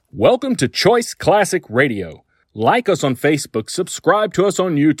Welcome to Choice Classic Radio. Like us on Facebook, subscribe to us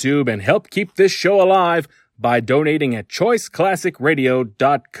on YouTube, and help keep this show alive by donating at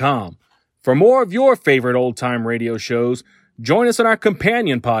choiceclassicradio.com. For more of your favorite old-time radio shows, join us on our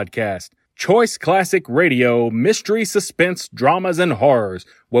companion podcast, Choice Classic Radio, Mystery, Suspense, Dramas, and Horrors,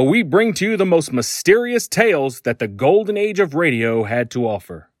 where we bring to you the most mysterious tales that the golden age of radio had to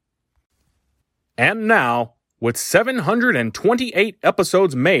offer. And now, with 728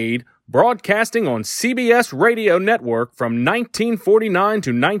 episodes made, broadcasting on CBS Radio Network from 1949 to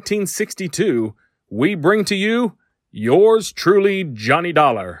 1962, we bring to you yours truly, Johnny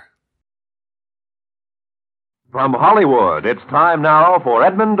Dollar. From Hollywood, it's time now for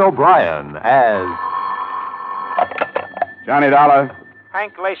Edmund O'Brien as Johnny Dollar.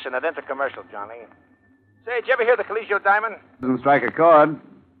 Hank Gleason at Intercommercial, Johnny. Say, did you ever hear the Colegio Diamond? Doesn't strike a chord.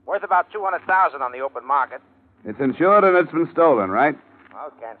 Worth about $200,000 on the open market. It's insured and it's been stolen, right?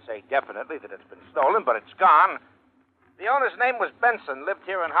 Well, can't say definitely that it's been stolen, but it's gone. The owner's name was Benson, lived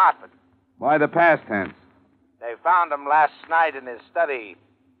here in Hartford. Why the past tense? They found him last night in his study,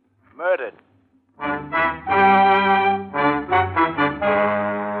 murdered.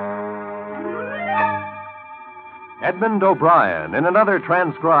 Edmund O'Brien in another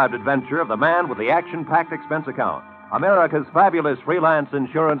transcribed adventure of the man with the action-packed expense account. America's fabulous freelance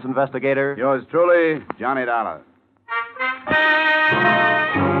insurance investigator. Yours truly, Johnny Dollar.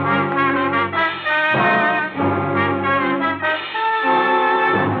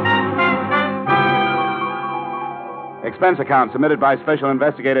 Expense account submitted by Special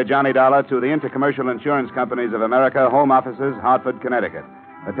Investigator Johnny Dollar to the Intercommercial Insurance Companies of America, Home Offices, Hartford, Connecticut.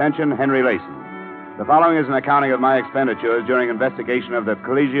 Attention, Henry Layson. The following is an accounting of my expenditures during investigation of the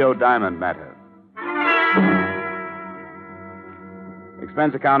Colegio Diamond matter.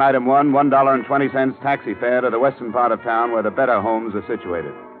 Expense account item 1, $1.20 taxi fare to the western part of town where the better homes are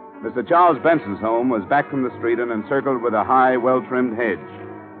situated. Mr. Charles Benson's home was back from the street and encircled with a high, well-trimmed hedge.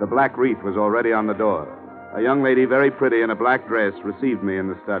 The black wreath was already on the door. A young lady, very pretty in a black dress, received me in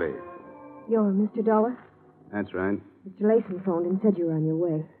the study. You're Mr. Dollar? That's right. Mr. Layson phoned and said you were on your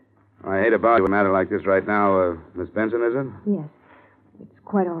way. I hate about a matter like this right now. Miss Benson, is it? Yes. It's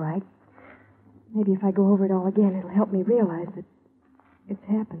quite all right. Maybe if I go over it all again, it'll help me realize that it's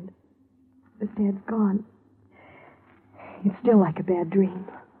happened. That Dad's gone. It's still like a bad dream.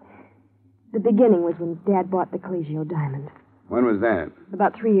 The beginning was when Dad bought the Colegio Diamond. When was that?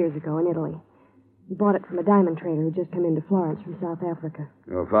 About 3 years ago in Italy. He bought it from a diamond trader who'd just come into Florence from South Africa.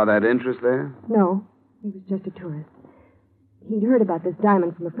 Your father had interest there? No, he was just a tourist. He'd heard about this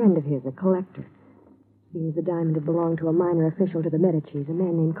diamond from a friend of his, a collector. Seems the diamond had belonged to a minor official to the Medicis, a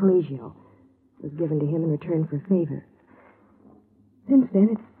man named Colegio. It was given to him in return for a favor. Since then,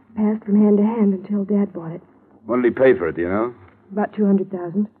 it's passed from hand to hand until Dad bought it. What did he pay for it, do you know? About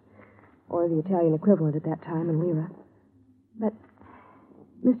 $200,000. Or the Italian equivalent at that time in lira. But,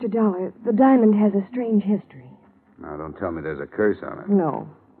 Mr. Dollar, the diamond has a strange history. Now, don't tell me there's a curse on it. No,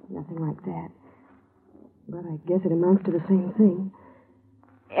 nothing like that. But I guess it amounts to the same thing.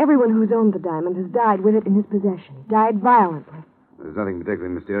 Everyone who's owned the diamond has died with it in his possession. Died violently. There's nothing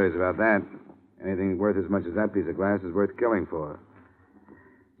particularly mysterious about that. Anything worth as much as that piece of glass is worth killing for.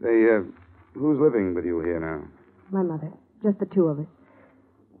 Say, who's living with you here now? My mother. Just the two of us.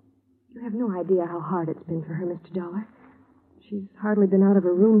 You have no idea how hard it's been for her, Mr. Dollar. She's hardly been out of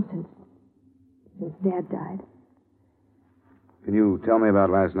her room since Dad died. Can you tell me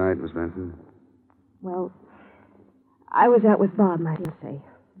about last night, Miss Benson? Well, I was out with Bob, my fiancé.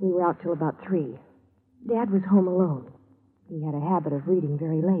 We were out till about 3. Dad was home alone. He had a habit of reading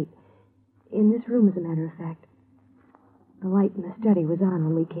very late. In this room, as a matter of fact. The light in the study was on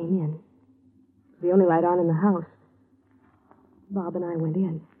when we came in. The only light on in the house. Bob and I went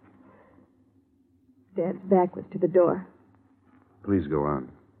in. Dad's back was to the door. Please go on.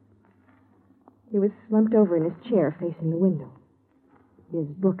 He was slumped over in his chair facing the window. His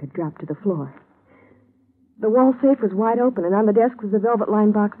book had dropped to the floor. The wall safe was wide open, and on the desk was the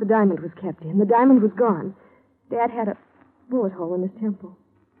velvet-lined box the diamond was kept in. The diamond was gone. Dad had a bullet hole in his temple.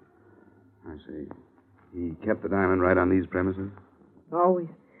 I see. He kept the diamond right on these premises? Always.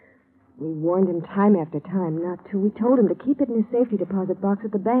 We warned him time after time not to. We told him to keep it in his safety deposit box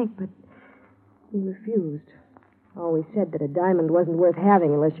at the bank, but he refused. Always said that a diamond wasn't worth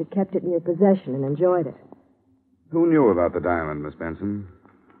having unless you kept it in your possession and enjoyed it. Who knew about the diamond, Miss Benson?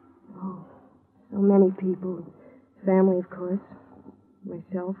 Oh, so many people. Family, of course.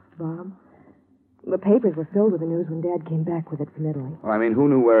 Myself, Bob. The papers were filled with the news when Dad came back with it from Italy. Well, I mean, who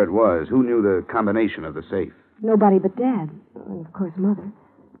knew where it was? Who knew the combination of the safe? Nobody but Dad. And, of course, Mother.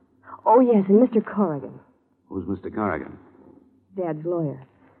 Oh, yes, and Mr. Corrigan. Who's Mr. Corrigan? Dad's lawyer.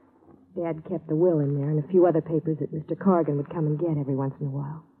 Dad kept the will in there and a few other papers that Mr. Corrigan would come and get every once in a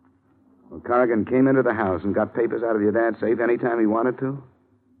while. Well, Corrigan came into the house and got papers out of your dad's safe anytime he wanted to?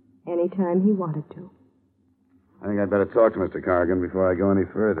 Anytime he wanted to. I think I'd better talk to Mr. Corrigan before I go any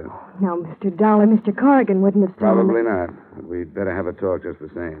further. Now, Mr. Dollar, Mr. Corrigan wouldn't have stolen Probably not. But we'd better have a talk just the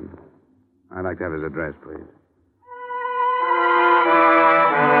same. I'd like to have his address, please.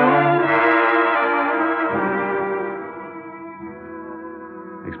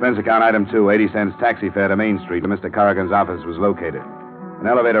 Expense account item 2, 80 cents taxi fare to Main Street, where Mr. Corrigan's office was located. An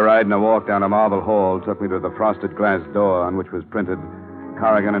elevator ride and a walk down a marble hall took me to the frosted glass door on which was printed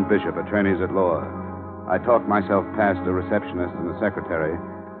Corrigan and Bishop, attorneys at law. I talked myself past a receptionist and the secretary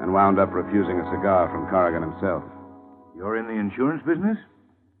and wound up refusing a cigar from Corrigan himself. You're in the insurance business?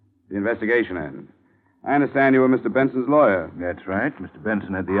 The investigation end. I understand you were Mr. Benson's lawyer. That's right. Mr.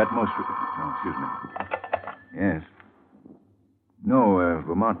 Benson had the utmost... Oh, excuse me. Yes. No,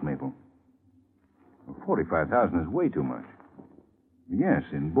 Vermont maple. Well, $45,000 is way too much. Yes,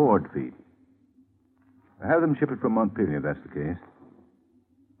 in board feet. Have them ship it from Montpelier, if that's the case.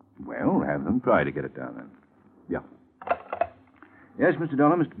 Well, have them try to get it down then. Yeah. Yes, Mr.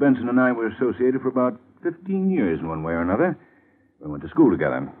 Dollar, Mr. Benson and I were associated for about 15 years in one way or another. We went to school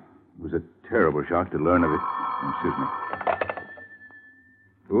together. It was a terrible shock to learn of it. Oh, excuse me.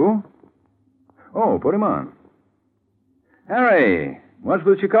 Who? Oh, put him on. Harry, what's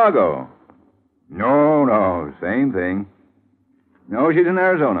with Chicago? No, same thing. No, she's in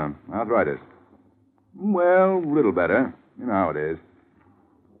Arizona. Arthritis. Well, a little better. You know how it is.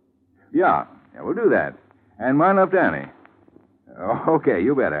 Yeah, we'll do that. And my love to Annie. Okay,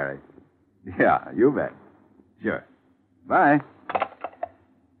 you bet, Harry. Yeah, you bet. Sure. Bye.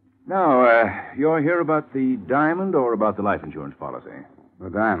 Now, you're here about the diamond or about the life insurance policy? The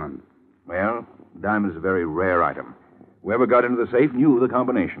diamond. Well, diamond is a very rare item. Whoever got into the safe knew the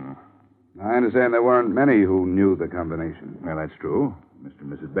combination. I understand there weren't many who knew the combination. Well, that's true. Mr.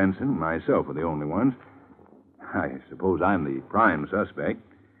 and Mrs. Benson and myself are the only ones. I suppose I'm the prime suspect.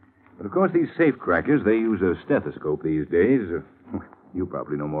 But, of course, these safe crackers, they use a stethoscope these days. You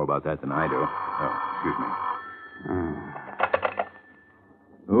probably know more about that than I do. Oh, excuse me.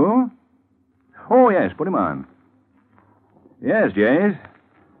 Who? Oh, yes, put him on. Yes, Jays.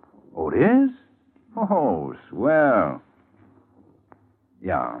 Oh, it is? Oh, swell.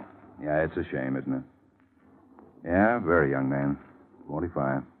 Yeah, it's a shame, isn't it? Yeah, very young man.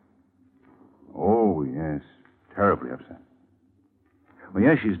 45. Oh, yes. Terribly upset. Well,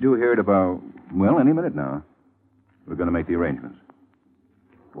 yes, she's due here at about, any minute now. We're going to make the arrangements.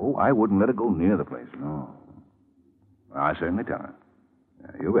 Oh, I wouldn't let her go near the place, no. Well, I certainly tell her.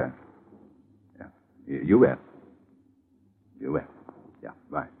 Yeah, you bet. Yeah, you bet. You bet. Yeah,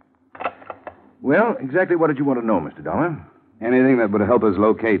 bye. Well, exactly what did you want to know, Mr. Dollar? Anything that would help us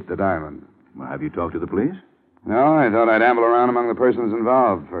locate the diamond. Well, have you talked to the police? No, I thought I'd amble around among the persons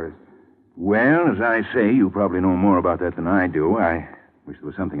involved first. Well, as I say, you probably know more about that than I do. I wish there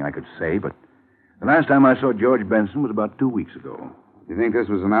was something I could say, but the last time I saw George Benson was about 2 weeks ago. You think this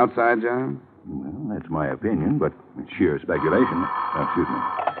was an outside job? Well, that's my opinion, but it's sheer speculation. Oh, excuse me.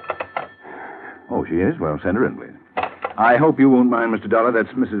 Oh, she is? Well, send her in, please. I hope you won't mind, Mr. Dollar.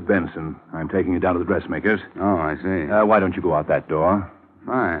 That's Mrs. Benson. I'm taking you down to the dressmaker's. Oh, I see. Why don't you go out that door?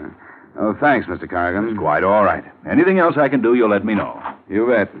 Fine. Oh, thanks, Mr. Corrigan. It's quite all right. Anything else I can do, you'll let me know. You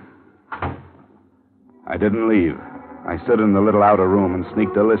bet. I didn't leave. I stood in the little outer room and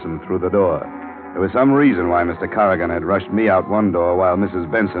sneaked to listen through the door. There was some reason why Mr. Corrigan had rushed me out one door while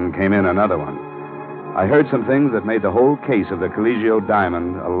Mrs. Benson came in another one. I heard some things that made the whole case of the Colegio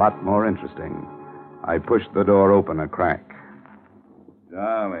diamond a lot more interesting. I pushed the door open a crack.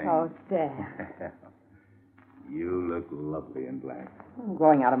 Darling. Oh, Dad. You look lovely in black. I'm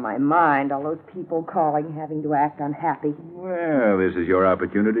going out of my mind. All those people calling, having to act unhappy. Well, this is your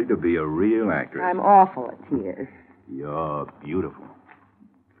opportunity to be a real actress. I'm awful at tears. You're beautiful.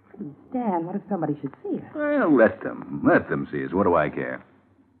 Stan, what if somebody should see us? Well, let them see us. What do I care?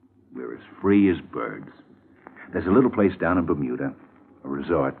 We're as free as birds. There's a little place down in Bermuda, a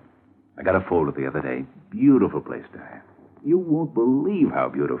resort. I got a folder the other day. Beautiful place to have. You won't believe how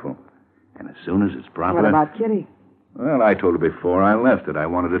beautiful. And as soon as it's proper... What about Kitty? Well, I told her before I left that I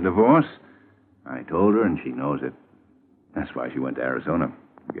wanted a divorce. I told her, and she knows it. That's why she went to Arizona.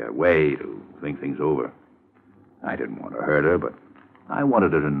 To get away, to think things over. I didn't want to hurt her, but I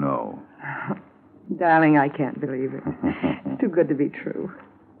wanted her to know. Darling, I can't believe it. Too good to be true.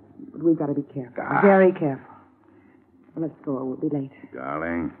 But we've got to be careful. Very careful. Well, let's go. We'll be late.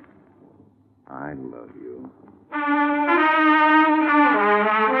 Darling, I love you.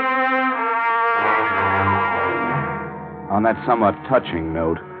 On that somewhat touching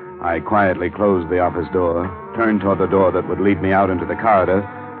note, I quietly closed the office door, turned toward the door that would lead me out into the corridor,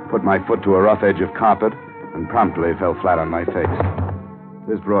 put my foot to a rough edge of carpet, and promptly fell flat on my face.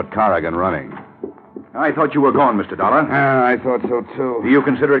 This brought Corrigan running. I thought you were gone, Mr. Dollar. I thought so, too. Do you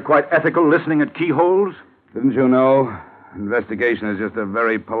consider it quite ethical listening at keyholes? Didn't you know? Investigation is just a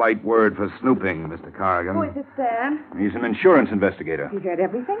very polite word for snooping, Mr. Corrigan. Who is it, Stan? He's an insurance investigator. You heard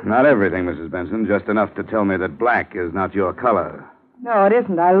everything? Not everything, Mrs. Benson. Just enough to tell me that black is not your color. No, it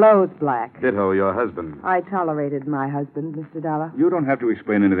isn't. I loathe black. Ditto your husband. I tolerated my husband, Mr. Dollar. You don't have to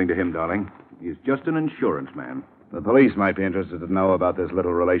explain anything to him, darling. He's just an insurance man. The police might be interested to know about this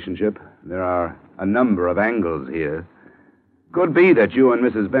little relationship. There are a number of angles here. Could be that you and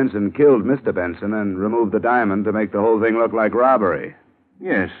Mrs. Benson killed Mr. Benson and removed the diamond to make the whole thing look like robbery.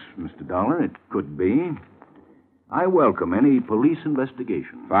 Yes, Mr. Dollar, it could be. I welcome any police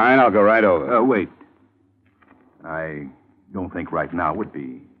investigation. Fine, I'll go right over. Wait. I don't think right now would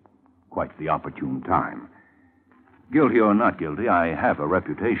be quite the opportune time. Guilty or not guilty, I have a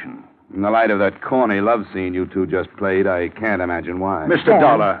reputation. In the light of that corny love scene you two just played, I can't imagine why. Mr.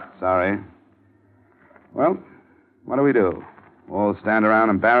 Dollar. Sorry. Well, what do we do? All stand around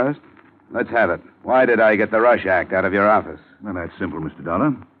embarrassed? Let's have it. Why did I get the Rush Act out of your office? Well, that's simple, Mr.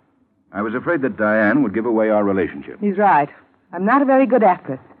 Dollar. I was afraid that Diane would give away our relationship. He's right. I'm not a very good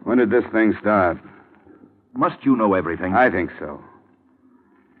actress. When did this thing start? Must you know everything? I think so.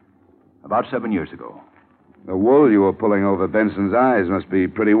 About 7 years ago. The wool you were pulling over Benson's eyes must be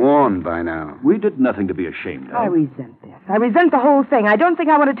pretty worn by now. We did nothing to be ashamed of. I resent this. I resent the whole thing. I don't think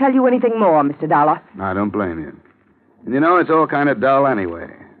I want to tell you anything more, Mr. Dollar. I don't blame you. And you know, it's all kind of dull anyway.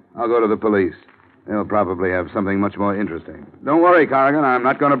 I'll go to the police. They'll probably have something much more interesting. Don't worry, Corrigan. I'm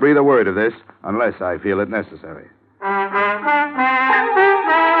not going to breathe a word of this unless I feel it necessary.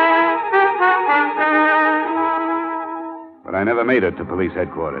 But I never made it to police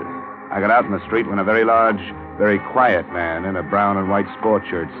headquarters. I got out in the street when a very large, very quiet man in a brown and white sports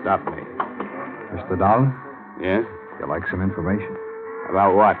shirt stopped me. Mr. Dollar, Yes? you like some information?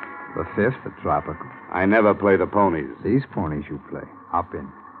 About what? The fifth, the tropical. I never play the ponies. These ponies you play. Hop in.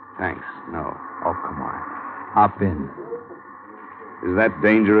 Thanks. No. Oh, come on. Hop in. Is that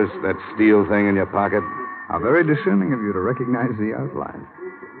dangerous, that steel thing in your pocket? How very discerning of you to recognize the outline.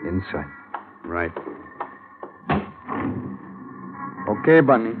 Inside. Right. Okay,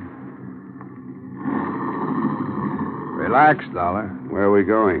 Bunny. Relax, Dollar. Where are we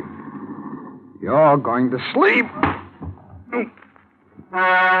going? You're going to sleep.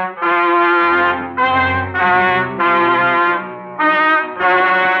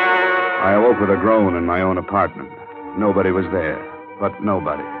 I awoke with a groan in my own apartment. Nobody was there, but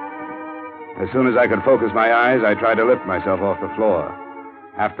nobody. As soon as I could focus my eyes, I tried to lift myself off the floor.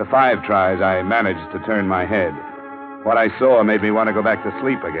 After 5 tries, I managed to turn my head. What I saw made me want to go back to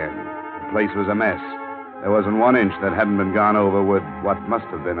sleep again. The place was a mess. There wasn't 1 inch that hadn't been gone over with what must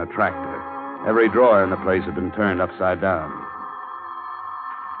have been a tractor. Every drawer in the place had been turned upside down.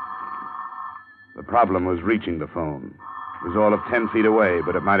 The problem was reaching the phone. It was all of 10 feet away,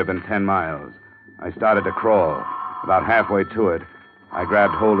 but it might have been 10 miles. I started to crawl. About halfway to it, I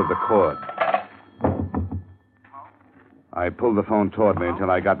grabbed hold of the cord. I pulled the phone toward me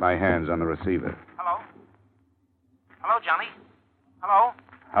until I got my hands on the receiver. Hello? Hello, Johnny? Hello?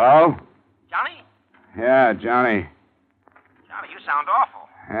 Hello? Johnny? Yeah, Johnny. Johnny, you sound awful.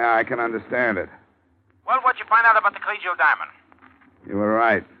 Yeah, I can understand it. Well, what'd you find out about the Colegio diamond? You were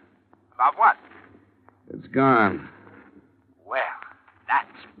right. About what? It's gone. Well, that's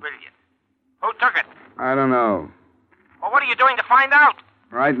brilliant. Who took it? I don't know. Well, what are you doing to find out?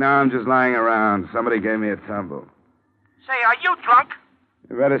 Right now, I'm just lying around. Somebody gave me a tumble. Say, are you drunk?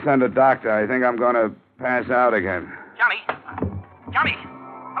 You better send a doctor. I think I'm going to pass out again. Johnny? Johnny?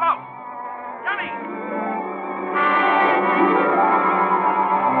 Hello? Johnny?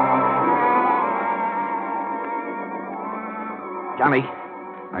 Johnny,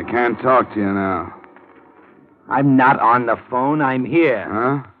 I can't talk to you now. I'm not on the phone. I'm here.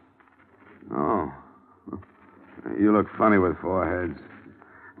 Huh? Oh. You look funny with 4 heads.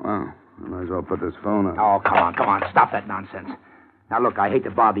 Well, I might as well put this phone up. Oh, come on. Stop that nonsense. Now, look, I hate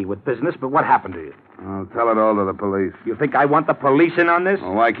to bother you with business, but what happened to you? I'll tell it all to the police. You think I want the police in on this?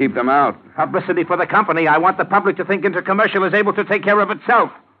 Well, why keep them out? Publicity for the company. I want the public to think Intercommercial is able to take care of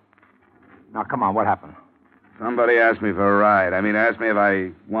itself. Now, come on, what happened? Somebody asked me for a ride. Asked me if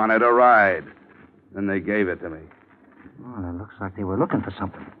I wanted a ride. Then they gave it to me. Oh, it looks like they were looking for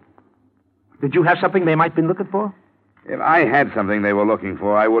something. Did you have something they might have been looking for? If I had something they were looking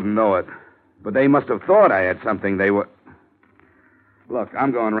for, I wouldn't know it. But they must have thought I had something they were... Look,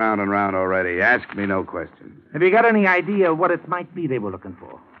 I'm going round and round already. Ask me no questions. Have you got any idea what it might be they were looking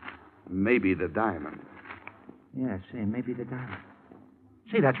for? Maybe the diamond. Yeah, say, maybe the diamond.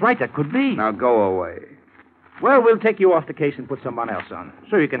 Say, that's right. That could be. Now go away. Well, we'll take you off the case and put someone else on,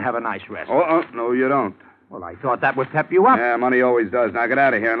 so you can have a nice rest. Oh, no, you don't. Well, I thought that would pep you up. Yeah, money always does. Now get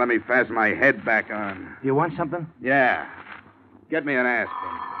out of here and let me fasten my head back on. You want something? Yeah. Get me an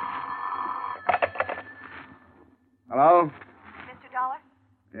aspirin. Hello? Mr. Dollar?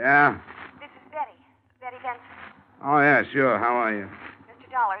 Yeah? This is Betty. Betty Benson. Oh, yeah, sure. How are you?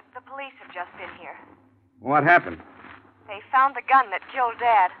 Mr. Dollar, the police have just been here. What happened? They found the gun that killed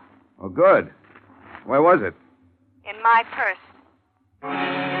Dad Oh, good. Where was it? in my purse.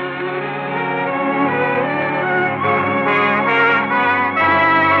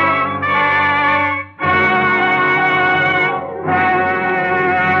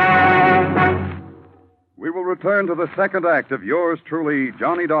 We will return to the second act of yours truly,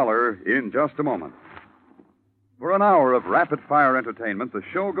 Johnny Dollar, in just a moment. For an hour of rapid-fire entertainment, the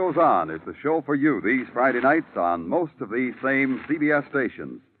show goes on. It's the show for you these Friday nights on most of these same CBS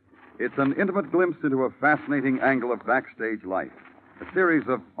stations. It's an intimate glimpse into a fascinating angle of backstage life. A series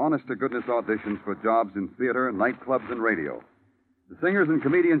of honest-to-goodness auditions for jobs in theater, nightclubs, and radio. The singers and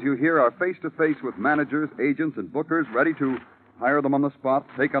comedians you hear are face-to-face with managers, agents, and bookers ready to hire them on the spot,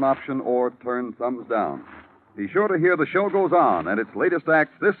 take an option, or turn thumbs down. Be sure to hear The Show Goes On and its latest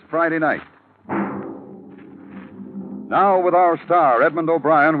acts this Friday night. Now, with our star, Edmund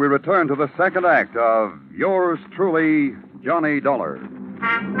O'Brien, we return to the second act of yours truly, Johnny Dollar.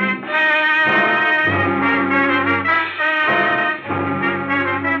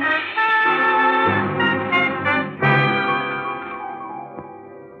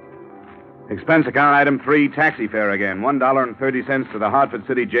 Expense account item 3, taxi fare again. $1.30 to the Hartford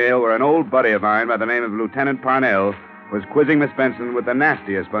City Jail, where an old buddy of mine by the name of Lieutenant Parnell was quizzing Miss Benson with the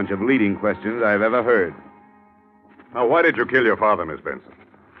nastiest bunch of leading questions I've ever heard. Now, why did you kill your father, Miss Benson?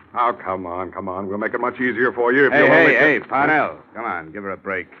 Oh, come on. We'll make it much easier for you if Hey, Parnell. Come on, give her a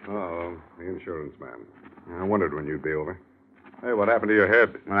break. Oh, the insurance man. I wondered when you'd be over. Hey, what happened to your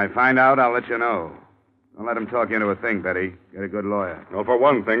head? When I find out, I'll let you know. Don't let him talk you into a thing, Betty. Get a good lawyer. Well, for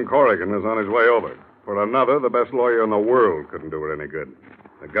one thing, Corrigan is on his way over. For another, the best lawyer in the world couldn't do it any good.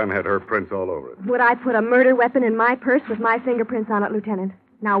 The gun had her prints all over it. Would I put a murder weapon in my purse with my fingerprints on it, Lieutenant?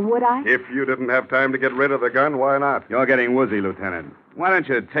 Now, would I? If you didn't have time to get rid of the gun, why not? You're getting woozy, Lieutenant. Why don't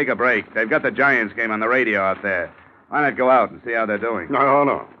you take a break? They've got the Giants game on the radio out there. Why not go out and see how they're doing?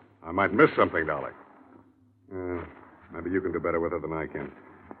 No. I might miss something, Dolly. Maybe you can do better with it than I can.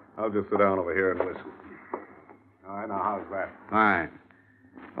 I'll just sit down over here and listen. All right, now, how's that? Fine.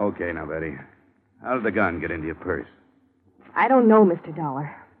 Okay, now, Betty. How did the gun get into your purse? I don't know, Mr.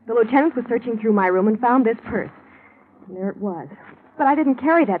 Dollar. The lieutenant was searching through my room and found this purse. And there it was. But I didn't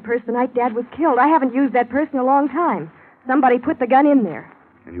carry that purse the night Dad was killed. I haven't used that purse in a long time. Somebody put the gun in there.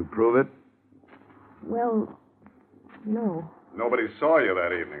 Can you prove it? Well, no. Nobody saw you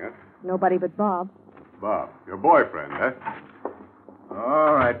that evening, huh? Nobody but Bob. Bob, your boyfriend, huh?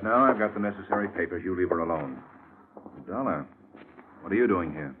 All right, now I've got the necessary papers. You leave her alone. Dollar, what are you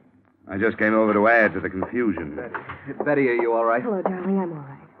doing here? I just came over to add to the confusion. Betty, are you all right? Hello, darling. I'm all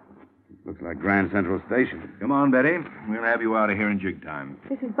right. Looks like Grand Central Station. Come on, Betty. We'll have you out of here in jig time.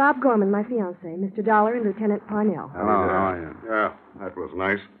 This is Bob Gorman, my fiancé, Mr. Dollar and Lieutenant Parnell. Hello, how are you? Yeah, that was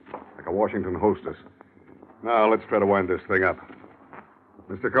nice. Like a Washington hostess. Now, let's try to wind this thing up.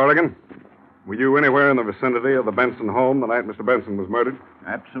 Mr. Corrigan, were you anywhere in the vicinity of the Benson home the night Mr. Benson was murdered?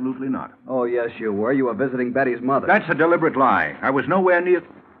 Absolutely not. Oh, yes, you were. You were visiting Betty's mother. That's a deliberate lie. I was nowhere near...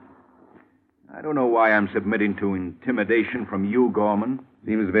 I don't know why I'm submitting to intimidation from you, Gorman.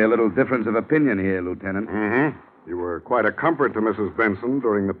 Seems to be a little difference of opinion here, Lieutenant. Mm-hmm. You were quite a comfort to Mrs. Benson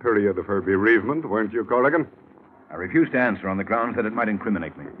during the period of her bereavement, weren't you, Corrigan? I refuse to answer on the grounds that it might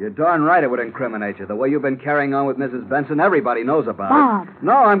incriminate me. You're darn right it would incriminate you. The way you've been carrying on with Mrs. Benson, everybody knows about Bob. it.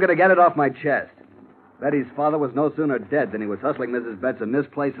 No, I'm going to get it off my chest. Betty's father was no sooner dead than he was hustling Mrs. Benson this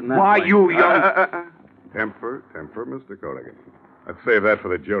place and that Why, place. you young... Temper, Mr. Corrigan. Let's save that for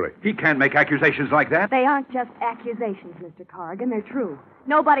the jury. He can't make accusations like that. They aren't just accusations, Mr. Corrigan. They're true.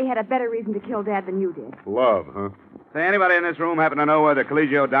 Nobody had a better reason to kill Dad than you did. Love, huh? Say, anybody in this room happen to know where the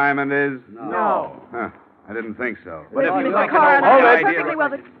Collegio Diamond is? No. Huh. I didn't think so. But if you Mr. Corrigan... Hold it. Perfectly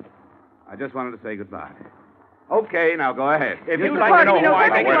well, I just wanted to say goodbye. Okay, now go ahead. If Mr. you'd like to know Corrigan, who I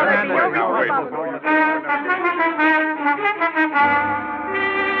you think... know it perfectly is- well.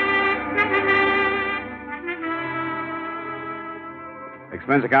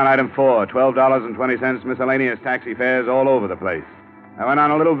 Expense account item 4, $12.20 miscellaneous taxi fares all over the place. I went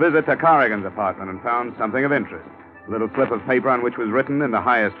on a little visit to Corrigan's apartment and found something of interest. A little slip of paper on which was written in the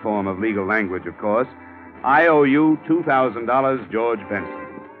highest form of legal language, of course, I owe you $2,000, George Benson.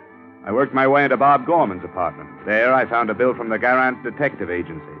 I worked my way into Bob Gorman's apartment. There, I found a bill from the Garant Detective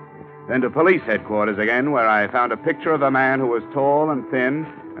Agency. Then to police headquarters again, where I found a picture of a man who was tall and thin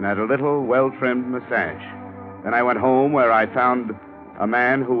and had a little, well-trimmed mustache. Then I went home, where I found a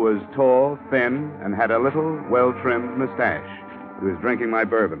man who was tall, thin, and had a little, well-trimmed mustache. He was drinking my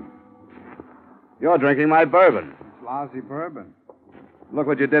bourbon. You're drinking my bourbon. It's lousy bourbon. Look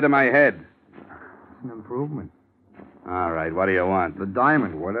what you did to my head. It's an improvement. All right, what do you want? The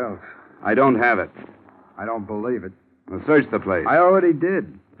diamond. What else? I don't have it. I don't believe it. Well, search the place. I already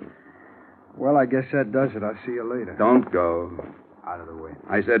did. Well, I guess that does it. I'll see you later. Don't go. Out of the way.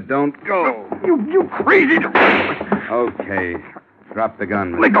 I said don't go. You crazy... Okay. Drop the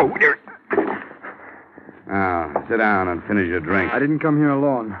gun. Let go. Now, sit down and finish your drink. I didn't come here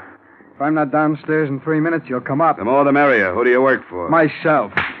alone. If I'm not downstairs in 3 minutes, you'll come up. The more the merrier. Who do you work for?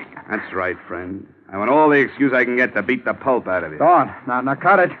 Myself. That's right, friend. I want all the excuse I can get to beat the pulp out of you. Go on. Now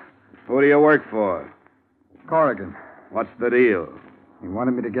cut it. Who do you work for? Corrigan. What's the deal? He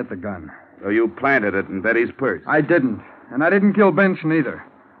wanted me to get the gun. So you planted it in Betty's purse? I didn't. And I didn't kill Benson either.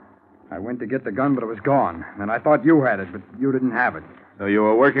 I went to get the gun, but it was gone. And I thought you had it, but you didn't have it. So you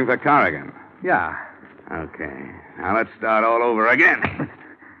were working for Corrigan? Yeah. Okay. Now let's start all over again.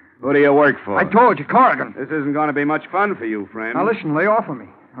 Who do you work for? I told you, Corrigan. This isn't going to be much fun for you, friend. Now listen, lay off of me.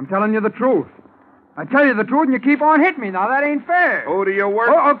 I'm telling you the truth. I tell you the truth, and you keep on hitting me. Now, that ain't fair. Who do you work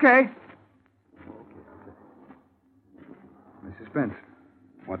for? Oh, okay. Mrs. Benson.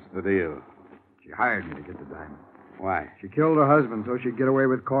 What's the deal? She hired me to get the diamond. Why? She killed her husband so she'd get away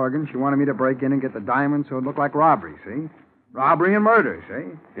with Corrigan. She wanted me to break in and get the diamond so it looked like robbery, see? Robbery and murder,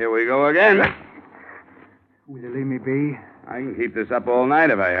 see? Here we go again. Will you leave me be? I can keep this up all night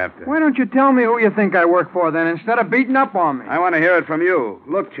if I have to. Why don't you tell me who you think I work for, then, instead of beating up on me? I want to hear it from you.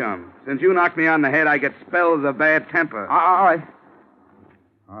 Look, chum, since you knocked me on the head, I get spells of bad temper. All right.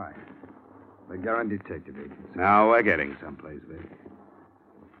 All right. The Garant Detective Agency. Now we're getting someplace, Vic.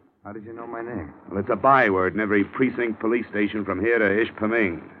 How did you know my name? Well, it's a byword in every precinct police station from here to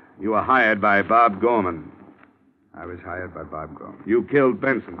Ishpeming. You were hired by Bob Gorman. I was hired by Bob Gorman. You killed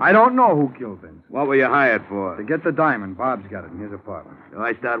Benson. I don't know who killed Benson. What were you hired for? To get the diamond. Bob's got it in his apartment. Do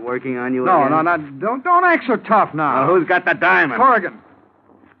I start working on you No, again? Don't act so tough now. Well, who's got the diamond? Corrigan.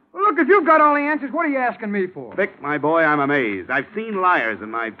 Well, look, if you've got all the answers, what are you asking me for? Vic, my boy, I'm amazed. I've seen liars in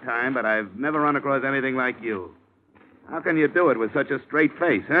my time, but I've never run across anything like you. How can you do it with such a straight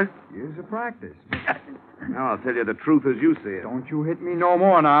face, huh? Years of practice. Now, I'll tell you the truth as you see it. Don't you hit me no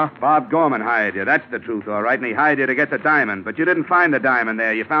more now. Bob Gorman hired you. That's the truth, all right. And he hired you to get the diamond. But you didn't find the diamond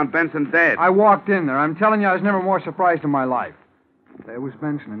there. You found Benson dead. I walked in there. I'm telling you, I was never more surprised in my life. There was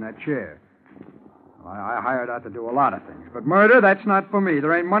Benson in that chair. Well, I hired out to do a lot of things. But murder, that's not for me.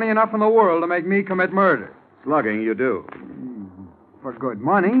 There ain't money enough in the world to make me commit murder. Slugging, you do. For good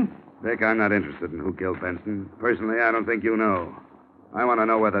money. Vic, I'm not interested in who killed Benson. Personally, I don't think you know. I want to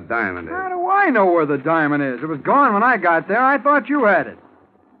know where the diamond is. How do I know where the diamond is? It was gone when I got there. I thought you had it.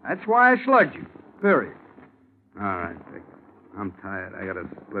 That's why I slugged you. Period. All right, Vic. I'm tired. I got a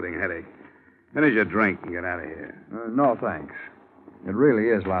splitting headache. Finish your drink and get out of here. No, thanks. It really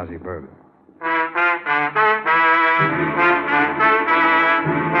is lousy bourbon.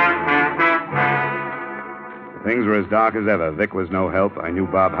 Things were as dark as ever. Vic was no help. I knew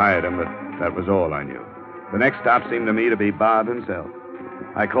Bob hired him, but that was all I knew. The next stop seemed to me to be Bob himself.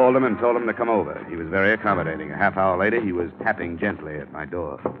 I called him and told him to come over. He was very accommodating. A half hour later, he was tapping gently at my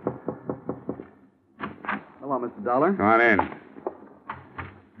door. Hello, Mr. Dollar. Come on in.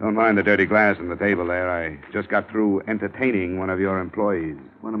 Don't mind the dirty glass on the table there. I just got through entertaining one of your employees.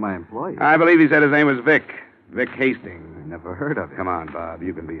 One of my employees? I believe he said his name was Vic. Vic Hastings. I never heard of him. Come on, Bob.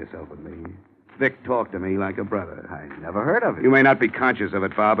 You can be yourself with me. Vic talked to me like a brother. I never heard of him. You may not be conscious of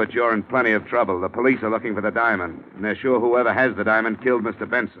it, Bob, but you're in plenty of trouble. The police are looking for the diamond, and they're sure whoever has the diamond killed Mr.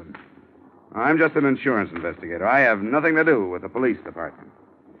 Benson. I'm just an insurance investigator. I have nothing to do with the police department.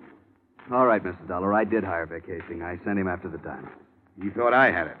 All right, Mr. Dollar. I did hire Vic Hastings. I sent him after the diamond. He thought I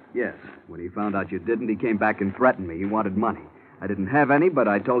had it. Yes. When he found out you didn't, he came back and threatened me. He wanted money. I didn't have any, but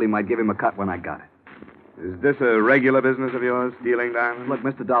I told him I'd give him a cut when I got it. Is this a regular business of yours, stealing diamonds? Look,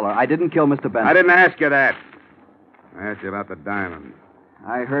 Mr. Dollar, I didn't kill Mr. Benson. I didn't ask you that. I asked you about the diamond.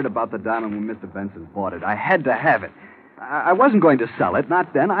 I heard about the diamond when Mr. Benson bought it. I had to have it. I wasn't going to sell it,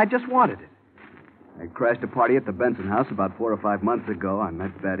 not then. I just wanted it. I crashed a party at the Benson house about 4 or 5 months ago. I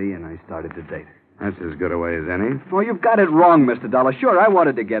met Betty, and I started to date her. That's as good a way as any. Oh, you've got it wrong, Mr. Dollar. Sure, I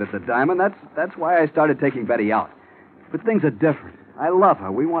wanted to get at the diamond. That's why I started taking Betty out. But things are different. I love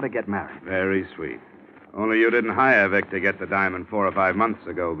her. We want to get married. Very sweet. Only you didn't hire Vic to get the diamond 4 or 5 months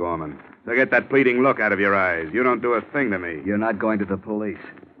ago, Gorman. So get that pleading look out of your eyes. You don't do a thing to me. You're not going to the police.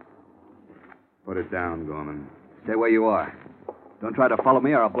 Put it down, Gorman. Stay where you are. Don't try to follow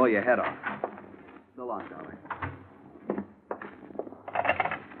me or I'll blow your head off. So long, darling.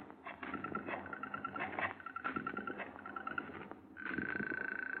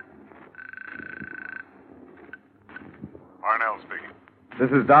 Parnell speaking.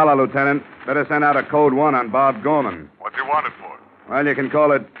 This is Dollar, Lieutenant. Better send out a code 1 on Bob Gorman. What's he wanted for? Well, you can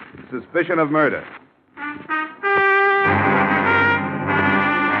call it suspicion of murder.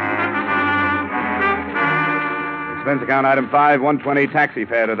 Expense account item 5, 120 taxi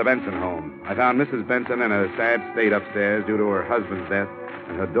fare to the Benson home. I found Mrs. Benson in a sad state upstairs due to her husband's death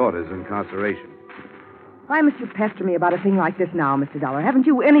and her daughter's incarceration. Why must you pester me about a thing like this now, Mr. Dollar? Haven't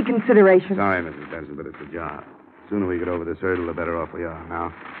you any consideration? Sorry, Mrs. Benson, but it's a job. The sooner we get over this hurdle, the better off we are.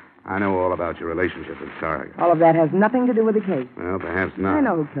 Now, I know all about your relationship with Corrigan. All of that has nothing to do with the case. Well, perhaps not. I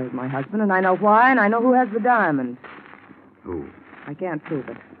know who killed my husband, and I know why, and I know who has the diamonds. Who? I can't prove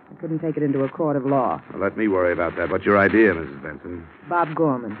it. I couldn't take it into a court of law. Well, let me worry about that. What's your idea, Mrs. Benson? Bob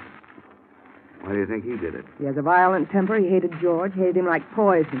Gorman. Why do you think he did it? He has a violent temper. He hated George, hated him like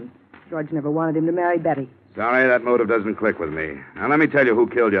poison. George never wanted him to marry Betty. Sorry, that motive doesn't click with me. Now, let me tell you who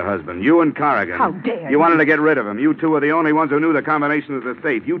killed your husband. You and Corrigan. How dare you? wanted to get rid of him. You two were the only ones who knew the combination of the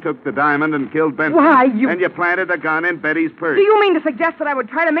safe. You took the diamond and killed Benson. Why, you... And you planted the gun in Betty's purse. Do you mean to suggest that I would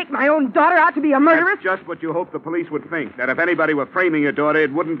try to make my own daughter out to be a murderess? That's just what you hoped the police would think. That if anybody were framing your daughter,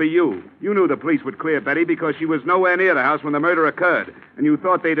 it wouldn't be you. You knew the police would clear Betty because she was nowhere near the house when the murder occurred. And you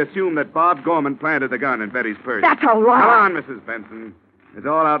thought they'd assume that Bob Gorman planted the gun in Betty's purse. That's a lie. Come on, Mrs. Benson. It's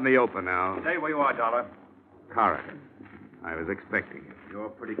all out in the open now. Stay where you are, Dollar. Corrigan. I was expecting it. You're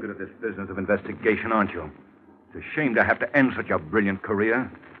pretty good at this business of investigation, aren't you? It's a shame to have to end such a brilliant career.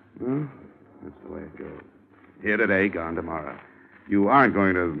 Well, that's the way it goes. Here today, gone tomorrow. You aren't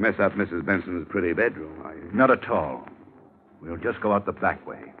going to mess up Mrs. Benson's pretty bedroom, are you? Not at all. We'll just go out the back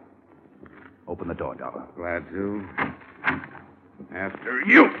way. Open the door, Dollar. Glad to. After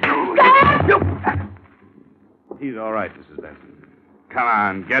you. He's all right, Mrs. Benson. Come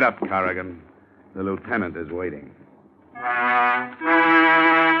on, get up, Corrigan. The lieutenant is waiting.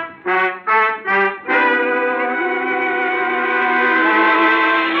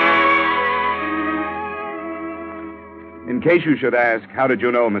 In case you should ask, how did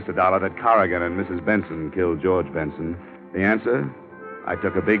you know, Mr. Dollar, that Corrigan and Mrs. Benson killed George Benson? The answer? I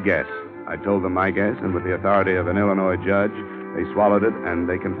took a big guess. I told them my guess, and with the authority of an Illinois judge, they swallowed it and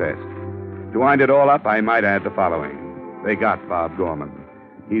they confessed. To wind it all up, I might add the following. They got Bob Gorman.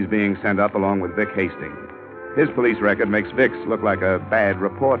 He's being sent up along with Vic Hastings. His police record makes Vic's look like a bad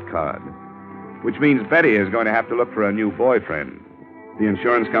report card, which means Betty is going to have to look for a new boyfriend. The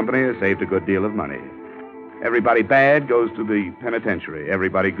insurance company has saved a good deal of money. Everybody bad goes to the penitentiary.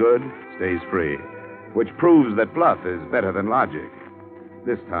 Everybody good stays free, which proves that bluff is better than logic.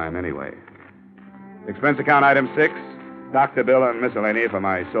 This time, anyway. Expense account item 6, doctor bill and miscellany for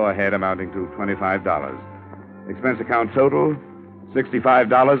my sore head amounting to $25. Expense account total,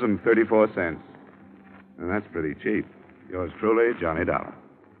 $65.34. And that's pretty cheap. Yours truly, Johnny Dollar.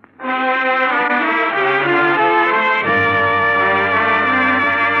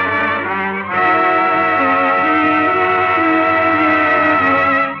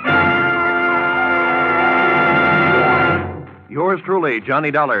 Yours truly, Johnny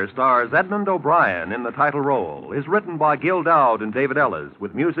Dollar, stars Edmund O'Brien in the title role, is written by Gil Dowd and David Ellis,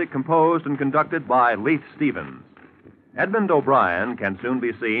 with music composed and conducted by Leith Stevens. Edmund O'Brien can soon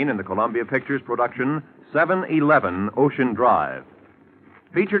be seen in the Columbia Pictures production 711 Ocean Drive.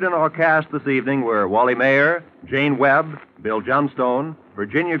 Featured in our cast this evening were Wally Mayer, Jane Webb, Bill Johnstone,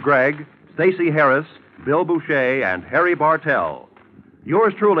 Virginia Gregg, Stacey Harris, Bill Boucher, and Harry Bartell.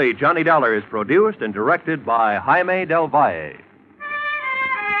 Yours truly, Johnny Dollar, is produced and directed by Jaime Del Valle.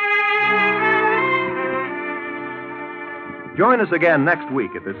 Join us again next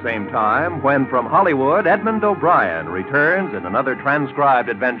week at the same time when, from Hollywood, Edmund O'Brien returns in another transcribed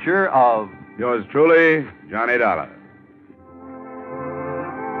adventure of... Yours truly, Johnny Dollar.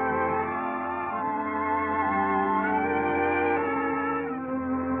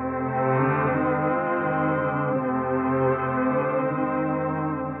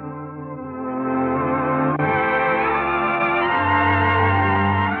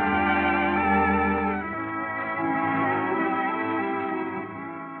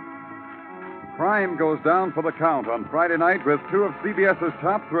 Crime goes down for the count on Friday night with two of CBS's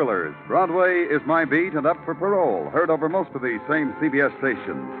top thrillers. Broadway is My Beat and Up for Parole, heard over most of these same CBS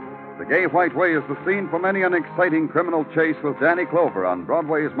stations. The Gay White Way is the scene for many an exciting criminal chase with Danny Clover on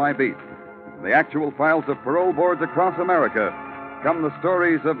Broadway is My Beat. In the actual files of parole boards across America come the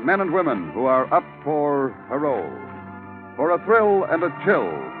stories of men and women who are up for parole. For a thrill and a chill,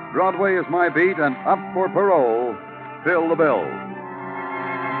 Broadway is my beat, and up for parole, Phil the Bill.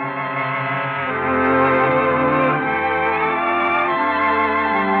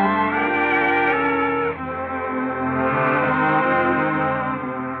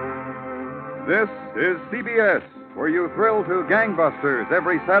 This is CBS, where you thrill to gangbusters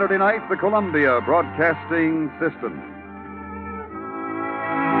every Saturday night, the Columbia Broadcasting System.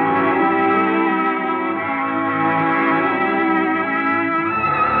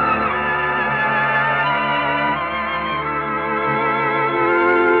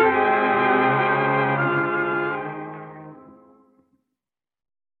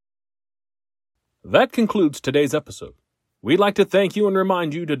 That concludes today's episode. We'd like to thank you and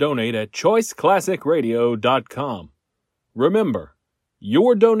remind you to donate at choiceclassicradio.com. Remember,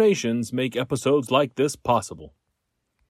 your donations make episodes like this possible.